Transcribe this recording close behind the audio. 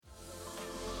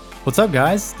What's up,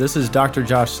 guys? This is Dr.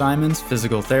 Josh Simons,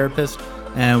 physical therapist,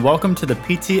 and welcome to the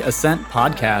PT Ascent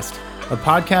podcast, a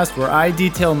podcast where I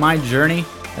detail my journey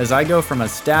as I go from a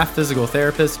staff physical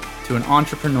therapist to an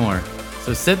entrepreneur.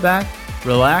 So sit back,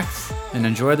 relax, and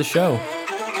enjoy the show.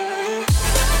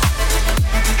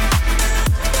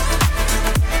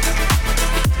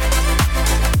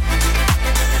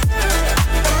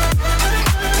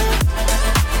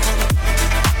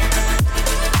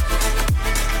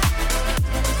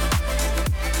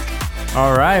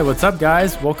 All right, what's up,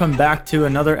 guys? Welcome back to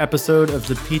another episode of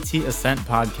the PT Ascent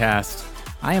podcast.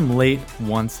 I am late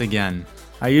once again.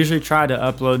 I usually try to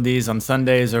upload these on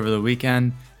Sundays over the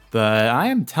weekend, but I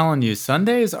am telling you,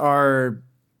 Sundays are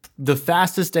the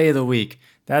fastest day of the week.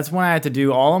 That's when I have to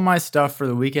do all of my stuff for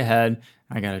the week ahead.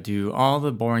 I got to do all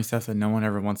the boring stuff that no one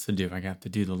ever wants to do. I have to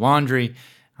do the laundry.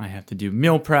 I have to do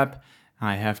meal prep.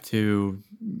 I have to,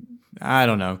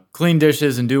 clean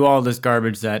dishes and do all this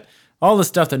garbage all the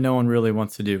stuff that no one really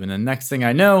wants to do. And the next thing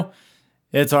I know,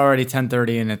 it's already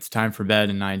 10:30 and it's time for bed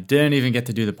and I didn't even get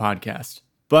to do the podcast.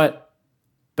 But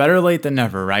better late than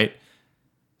never, right?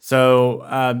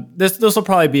 So this will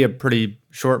probably be a pretty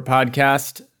short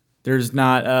podcast. There's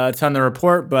not a ton to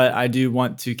report, but I do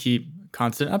want to keep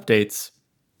constant updates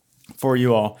for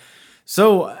you all.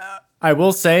 So I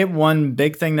will say one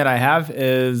big thing that I have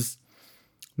is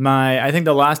I think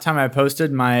the last time I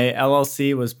posted, my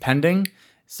LLC was pending.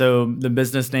 So the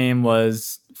business name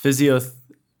was business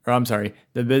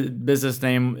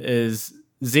name is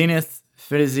Zenith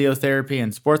Physiotherapy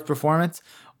and Sports Performance.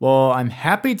 Well, I'm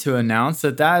happy to announce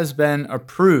that has been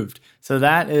approved. So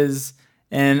that is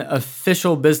an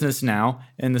official business now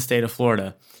in the state of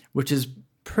Florida, which is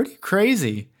pretty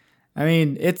crazy. I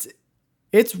mean, it's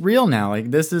real now. Like,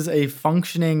 this is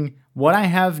what I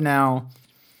have now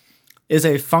is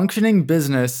a functioning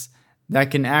business that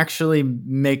can actually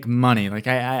make money. Like,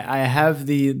 I have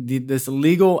this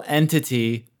legal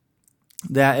entity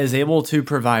that is able to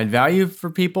provide value for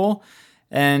people,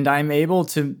 and I'm able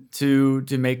to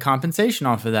make compensation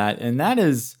off of that. And that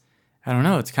is, I don't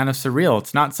know, it's kind of surreal.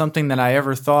 It's not something that I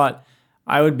ever thought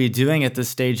I would be doing at this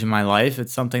stage in my life.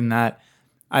 It's something that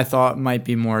I thought might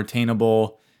be more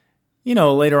attainable,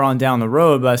 later on down the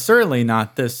road, but certainly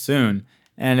not this soon.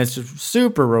 And it's just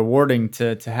super rewarding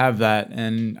to have that.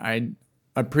 And I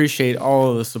appreciate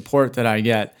all of the support that I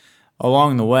get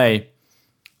along the way.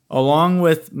 Along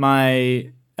with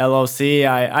my LLC,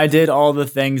 I did all the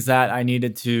things that I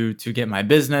needed to get my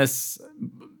business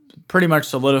pretty much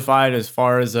solidified as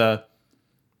far as a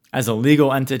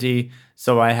legal entity.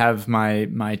 So I have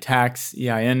my tax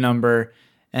EIN number,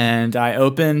 and I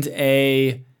opened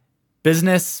a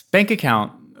business bank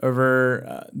account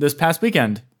over this past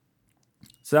weekend.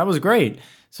 So that was great.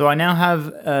 So I now have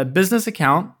a business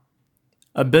account,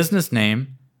 a business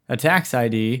name, a tax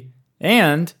ID,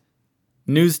 and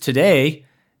news today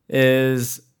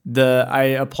is I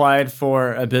applied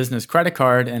for a business credit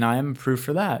card and I am approved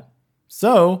for that.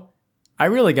 So I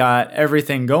really got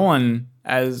everything going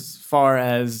as far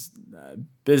as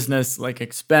business, like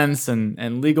expense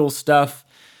and legal stuff.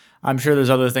 I'm sure there's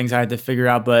other things I had to figure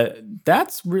out, but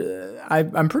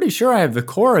I'm pretty sure I have the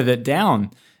core of it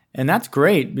down. And that's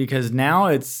great because now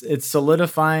it's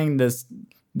solidifying this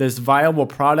viable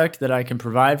product that I can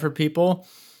provide for people.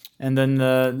 And then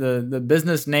the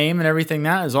business name and everything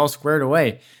that is all squared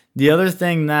away. The other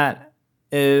thing that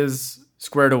is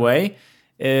squared away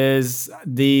is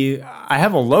I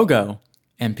have a logo.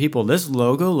 And people, this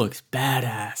logo looks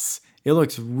badass. It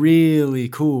looks really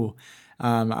cool.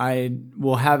 I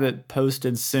will have it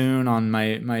posted soon on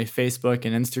my Facebook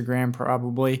and Instagram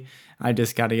probably. I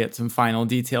just got to get some final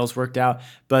details worked out.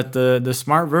 But the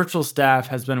Smart Virtual staff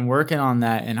has been working on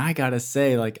that, and I gotta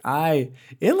say,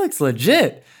 it looks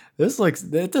legit.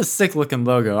 It's a sick looking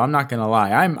logo. I'm not gonna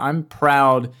lie. I'm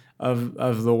proud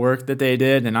of the work that they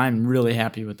did, and I'm really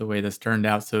happy with the way this turned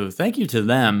out. So thank you to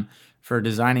them for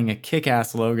designing a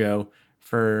kick-ass logo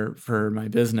for my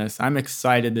business. I'm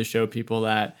excited to show people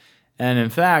that. And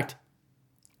in fact,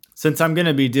 since I'm going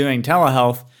to be doing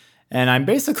telehealth, and I'm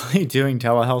basically doing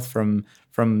telehealth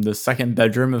from the second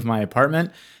bedroom of my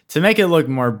apartment, to make it look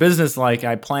more business-like,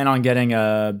 I plan on getting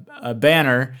a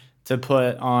banner to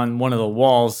put on one of the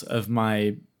walls of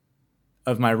my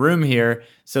room here,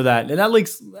 so that it at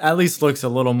least looks a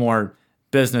little more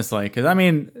business-like. Because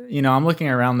I'm looking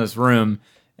around this room,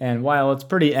 and while it's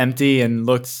pretty empty and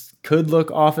could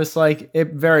look office-like,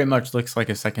 it very much looks like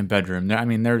a second bedroom.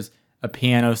 There's a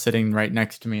piano sitting right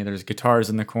next to me. There's guitars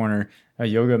in the corner, a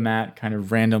yoga mat kind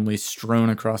of randomly strewn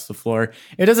across the floor.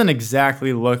 It doesn't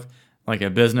exactly look like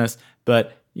a business,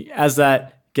 but as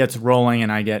that gets rolling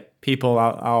and I get people,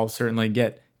 I'll certainly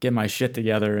get get my shit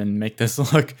together and make this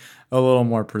look a little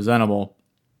more presentable.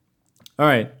 All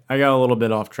right, I got a little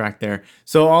bit off track there.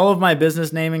 So all of my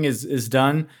business naming is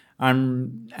done.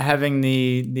 I'm having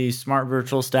the Smart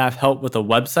Virtual Staff help with a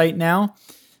website now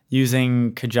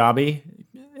using Kajabi.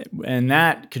 And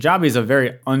that Kajabi is a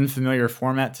very unfamiliar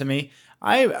format to me.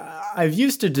 I've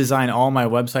used to design all my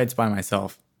websites by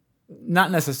myself,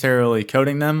 not necessarily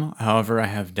coding them. However, I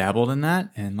have dabbled in that,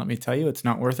 and let me tell you, it's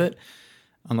not worth it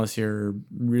unless you're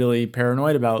really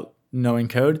paranoid about knowing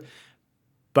code.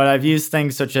 But I've used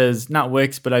things such as, not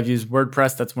Wix, but I've used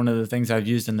WordPress. That's one of the things I've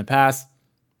used in the past.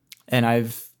 And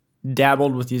I've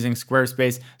dabbled with using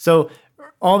Squarespace. So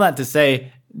all that to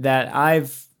say that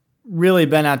I've really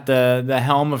been at the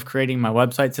helm of creating my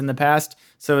websites in the past.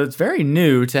 So it's very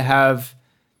new to have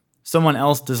someone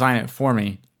else design it for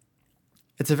me.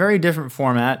 It's a very different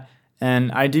format.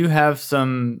 And I do have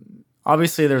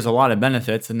obviously there's a lot of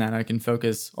benefits in that I can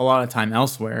focus a lot of time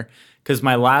elsewhere. Because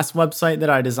my last website that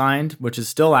I designed, which is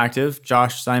still active,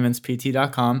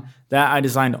 joshsimonspt.com, that I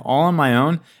designed all on my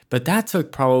own, but that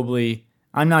took probably,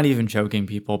 I'm not even joking,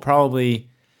 people, probably,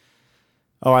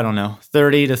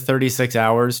 30 to 36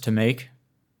 hours to make.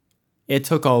 It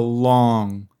took a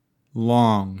long,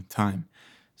 long time.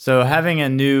 So having a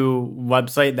new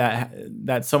website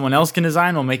that someone else can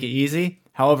design will make it easy.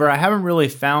 However, I haven't really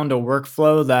found a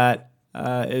workflow that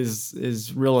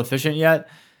is real efficient yet,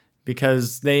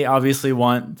 because they obviously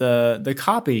want the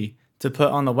copy to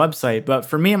put on the website. But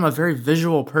for me, I'm a very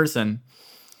visual person,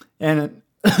 and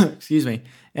excuse me,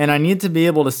 and I need to be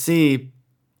able to see.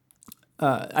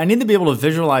 I need to be able to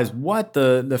visualize what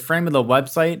the frame of the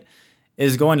website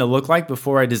is going to look like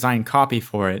before I design copy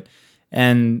for it.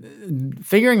 And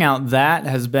figuring out that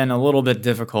has been a little bit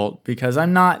difficult because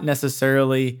I'm not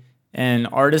necessarily an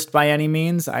artist by any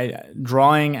means.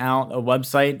 Drawing out a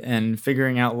website and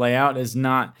figuring out layout is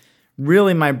not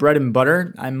really my bread and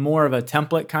butter. I'm more of a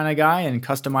template kind of guy and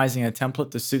customizing a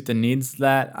template to suit the needs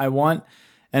that I want.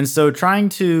 And so trying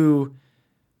to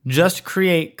just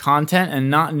create content and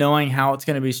not knowing how it's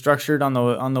going to be structured on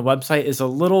the website is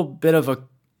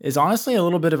honestly a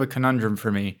little bit of a conundrum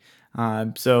for me.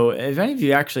 So if any of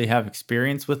you actually have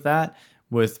experience with that,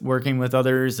 with working with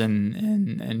others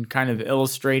and kind of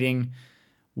illustrating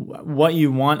what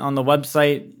you want on the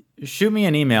website, shoot me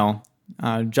an email,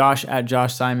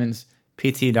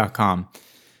 josh@joshsimonspt.com.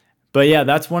 But yeah,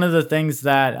 that's one of the things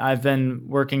that I've been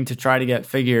working to try to get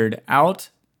figured out.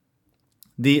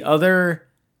 The other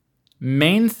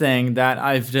main thing that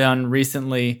I've done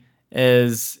recently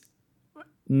is,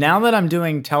 now that I'm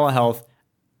doing telehealth,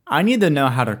 I need to know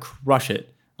how to crush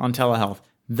it on telehealth.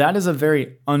 That is a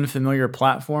very unfamiliar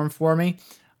platform for me.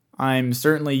 I'm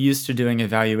certainly used to doing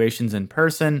evaluations in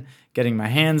person, getting my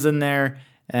hands in there,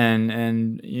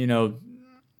 and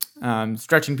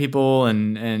stretching people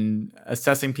and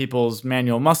assessing people's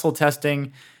manual muscle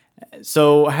testing.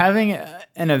 So having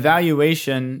an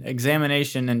evaluation,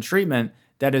 examination, and treatment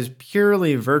that is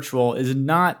purely virtual is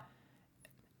not,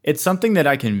 it's something that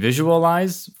I can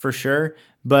visualize for sure,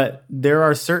 but there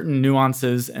are certain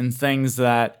nuances and things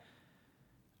that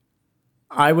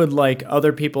I would like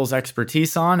other people's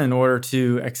expertise on in order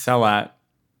to excel at.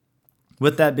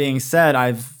 With that being said,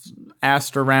 I've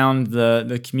asked around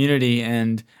the community,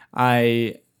 and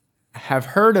I have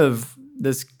heard of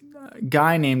this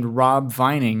guy named Rob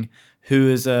Vining, who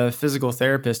is a physical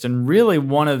therapist and really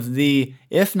one of the,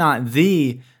 if not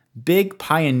the big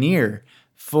pioneer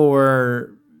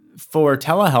for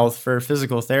telehealth for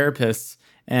physical therapists.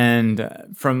 And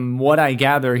from what I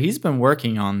gather, he's been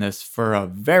working on this for a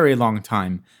very long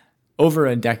time, over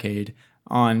a decade,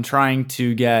 on trying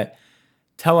to get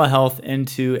telehealth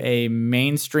into a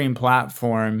mainstream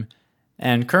platform.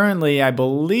 And currently, I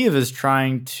believe, is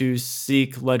trying to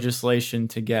seek legislation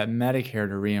to get Medicare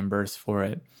to reimburse for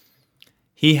it.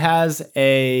 He has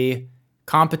a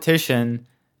competition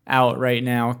out right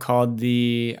now called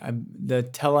the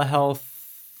telehealth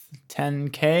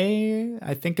 10K,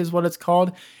 I think is what it's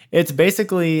called. It's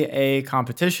basically a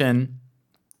competition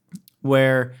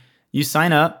where you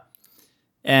sign up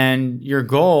and your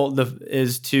goal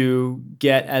is to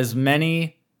get as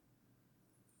many,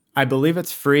 I believe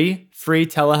it's free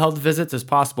telehealth visits as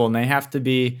possible. And they have to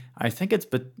be, I think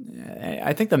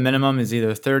the minimum is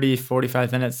either 30,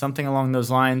 45 minutes, something along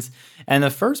those lines. And the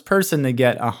first person to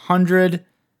get 100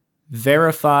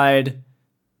 verified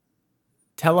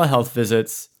telehealth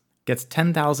visits gets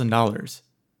 $10,000.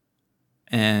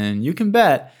 And you can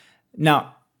bet.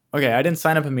 Now, okay, I didn't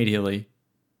sign up immediately.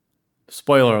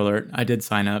 Spoiler alert, I did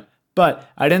sign up. But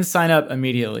I didn't sign up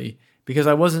immediately because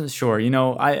I wasn't sure.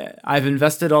 I've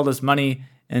invested all this money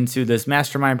into this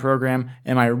mastermind program.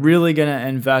 Am I really going to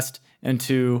invest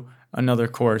into another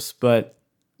course. But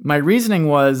my reasoning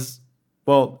was,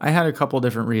 well, I had a couple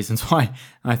different reasons why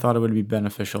I thought it would be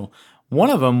beneficial. One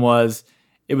of them was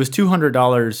it was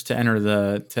 $200 to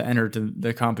enter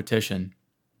the competition.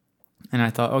 And I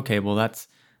thought, okay, well, that's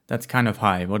kind of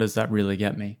high. What does that really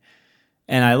get me?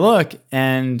 And I look,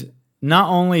 and not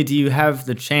only do you have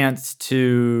the chance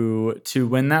to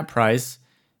win that prize,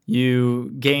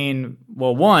 you gain,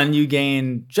 well, one, you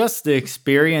gain just the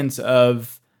experience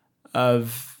of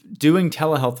doing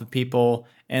telehealth with people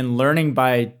and learning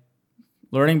by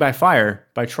fire,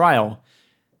 by trial.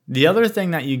 The other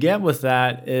thing that you get with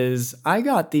that is I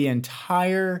got the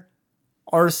entire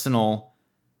arsenal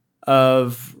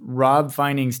of Rob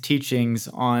Vining's teachings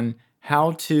on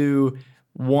how to,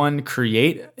 one,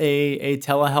 create a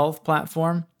telehealth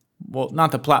platform. Well,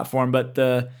 not the platform, but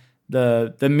the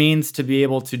means to be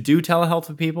able to do telehealth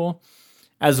with people,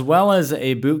 as well as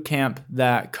a boot camp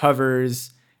that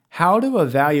covers how to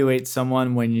evaluate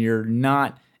someone when you're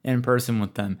not in person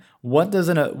with them. What does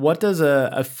a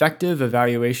effective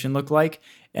evaluation look like,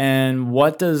 and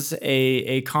what does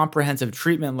a comprehensive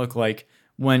treatment look like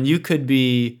when you could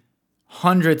be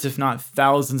hundreds, if not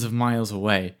thousands of miles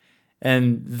away?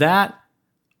 And that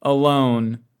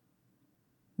alone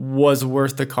was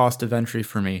worth the cost of entry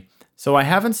for me. So I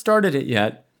haven't started it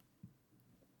yet,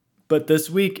 but this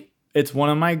week it's one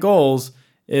of my goals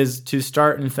is to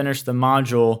start and finish the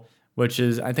module, which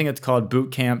is, I think it's called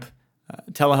Boot Camp,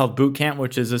 Telehealth Boot Camp,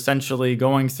 which is essentially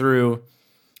going through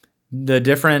the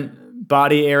different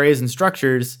body areas and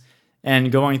structures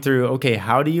and going through, okay,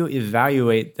 how do you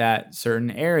evaluate that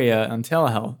certain area on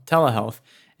telehealth,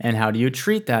 and how do you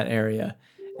treat that area?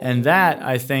 And that,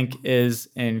 I think, is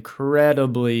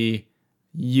incredibly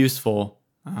useful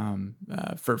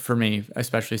for me,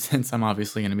 especially since I'm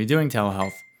obviously going to be doing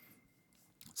telehealth.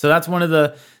 So that's one of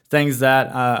the things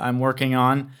that I'm working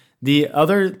on. The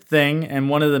other thing, and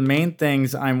one of the main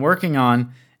things I'm working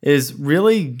on, is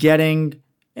really getting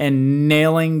and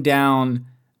nailing down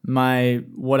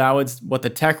what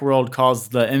the tech world calls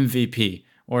the MVP,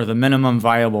 or the minimum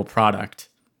viable product.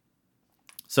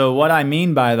 So what I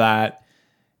mean by that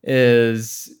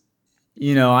is,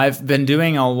 I've been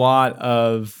doing a lot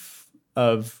of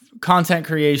content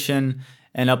creation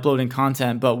and uploading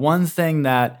content, but one thing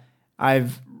that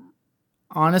I've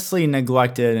honestly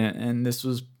neglected, and this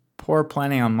was poor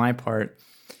planning on my part,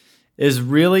 is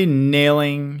really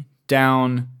nailing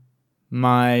down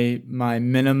my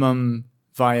minimum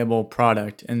viable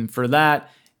product. And for that,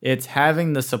 it's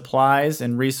having the supplies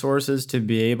and resources to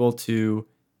be able to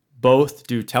both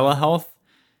do telehealth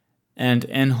and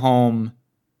in-home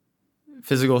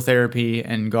physical therapy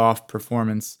and golf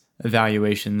performance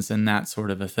evaluations and that sort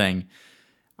of a thing.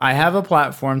 I have a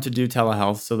platform to do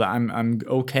telehealth, so that I'm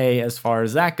okay as far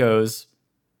as that goes,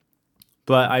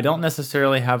 but I don't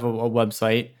necessarily have a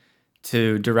website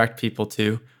to direct people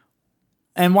to.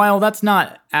 And while that's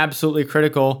not absolutely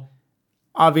critical,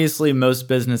 obviously most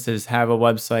businesses have a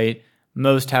website.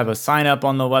 Most have a sign up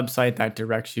on the website that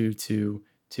directs you to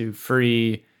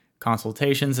free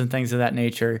consultations and things of that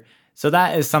nature. So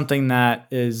that is something that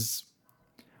is,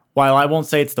 while I won't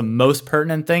say it's the most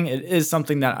pertinent thing, it is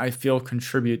something that I feel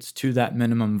contributes to that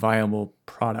minimum viable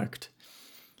product.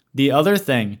 The other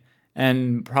thing,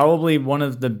 and probably one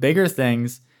of the bigger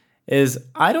things, is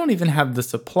I don't even have the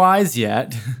supplies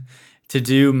yet to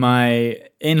do my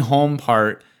in-home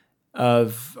part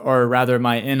or rather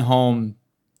my in-home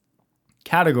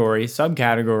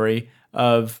subcategory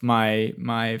of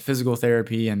my physical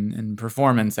therapy and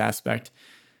performance aspect.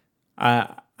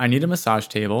 I need a massage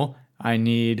table. I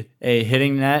need a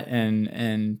hitting net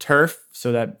and turf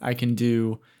so that I can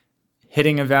do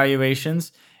hitting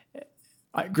evaluations.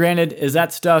 Granted, is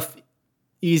that stuff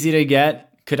easy to get?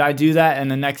 Could I do that in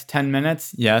the next 10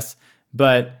 minutes? Yes.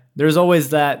 But there's always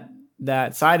that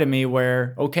side of me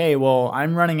where, okay, well,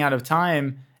 I'm running out of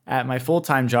time at my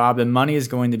full-time job and money is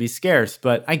going to be scarce.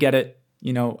 But I get it.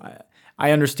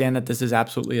 I understand that this is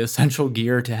absolutely essential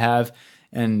gear to have.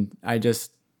 And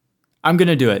I'm going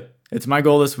to do it. It's my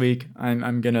goal this week.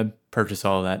 I'm going to purchase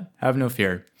all of that. Have no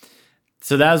fear.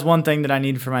 So that is one thing that I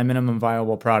need for my minimum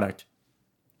viable product.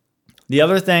 The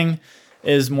other thing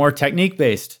is more technique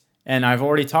based. And I've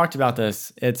already talked about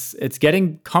this. It's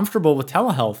getting comfortable with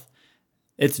telehealth.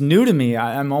 It's new to me.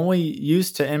 I'm only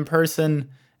used to in-person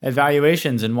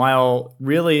evaluations. And while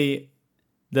really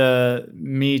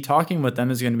me talking with them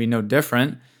is going to be no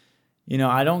different,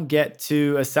 I don't get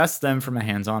to assess them from a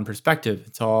hands-on perspective.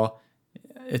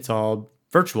 It's all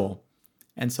virtual.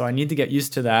 And so I need to get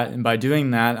used to that. And by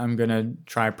doing that, I'm going to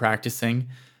try practicing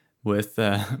with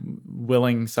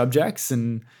willing subjects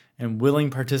and willing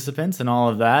participants and all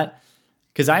of that.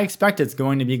 because I expect it's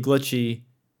going to be glitchy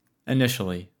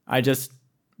initially.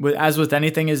 As with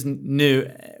anything new,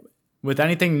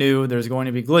 there's going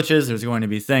to be glitches. There's going to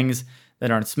be things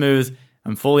that aren't smooth.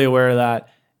 I'm fully aware of that.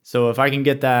 So if I can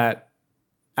get that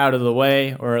out of the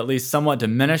way, or at least somewhat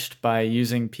diminished by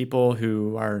using people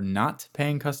who are not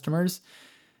paying customers,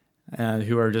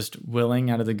 who are just willing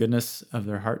out of the goodness of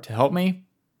their heart to help me,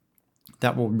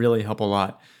 that will really help a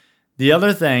lot. The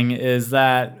other thing is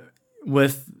that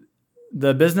with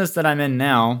the business that I'm in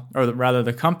now, or rather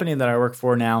the company that I work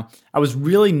for now, I was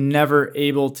really never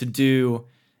able to do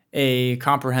a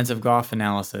comprehensive golf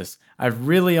analysis. I've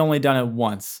really only done it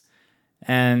once.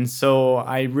 And so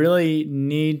I really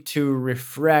need to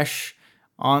refresh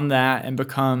on that and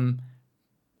become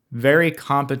very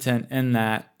competent in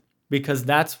that, because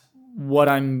that's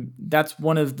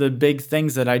one of the big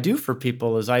things that I do for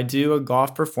people is I do a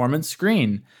golf performance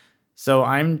screen. So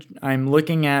I'm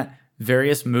looking at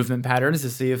various movement patterns to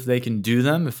see if they can do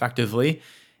them effectively,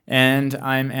 and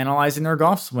I'm analyzing their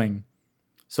golf swing.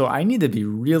 So I need to be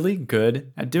really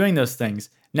good at doing those things.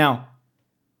 Now,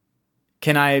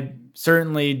 can I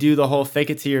certainly do the whole fake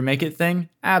it till you make it thing?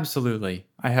 Absolutely.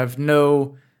 I have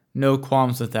no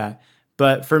qualms with that.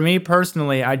 But for me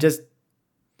personally,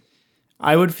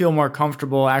 I would feel more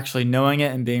comfortable actually knowing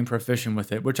it and being proficient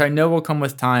with it, which I know will come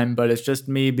with time, but it's just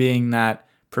me being that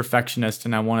perfectionist,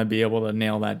 and I want to be able to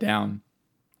nail that down.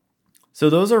 So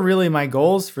those are really my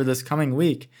goals for this coming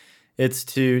week. It's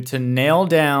to nail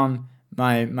down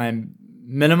my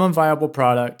minimum viable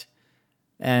product,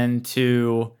 and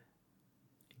to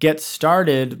get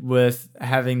started with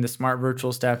having the Smart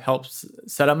Virtual Staff help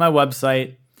set up my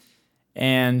website,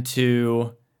 and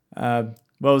to what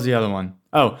was the other one?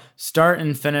 Oh, start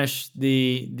and finish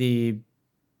the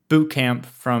boot camp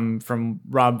from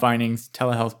Rob Vining's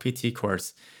telehealth PT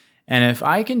course. And if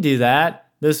I can do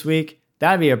that this week,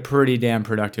 that'd be a pretty damn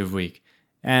productive week.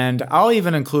 And I'll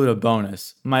even include a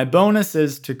bonus. My bonus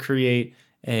is to create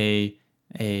a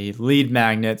lead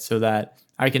magnet so that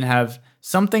I can have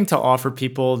something to offer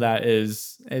people that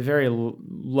is a very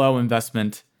low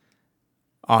investment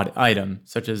item,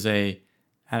 such as a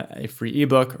free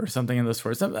ebook or something of this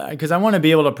sort. Because I want to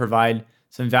be able to provide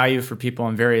some value for people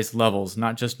on various levels,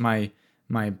 not just my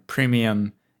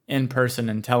premium in-person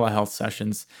and telehealth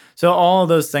sessions. So all of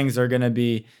those things are going to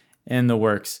be in the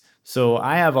works. So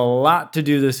I have a lot to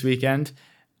do this weekend.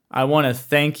 I want to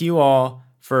thank you all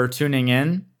for tuning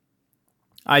in.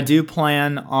 I do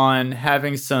plan on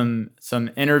having some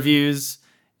interviews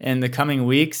in the coming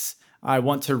weeks. I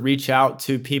want to reach out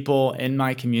to people in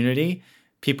my community,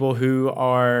 people who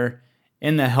are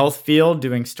in the health field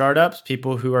doing startups,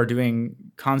 people who are doing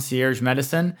concierge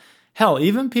medicine, hell,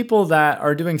 even people that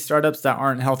are doing startups that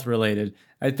aren't health related.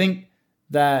 I think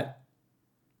that,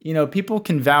 people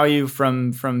can value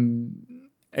from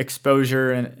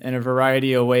exposure in a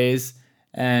variety of ways.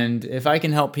 And if I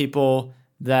can help people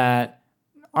that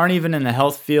aren't even in the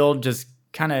health field just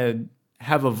kind of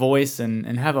have a voice and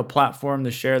have a platform to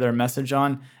share their message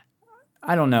on,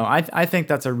 I don't know. I think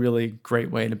that's a really great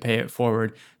way to pay it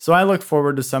forward. So I look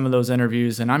forward to some of those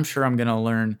interviews, and I'm sure I'm going to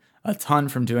learn a ton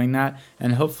from doing that,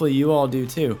 and hopefully you all do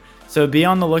too. So be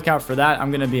on the lookout for that.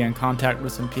 I'm going to be in contact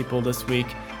with some people this week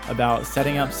about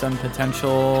setting up some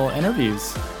potential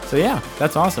interviews. So yeah,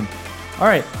 that's awesome. All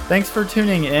right, thanks for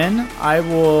tuning in. I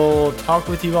will talk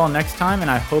with you all next time,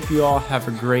 and I hope you all have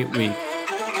a great week.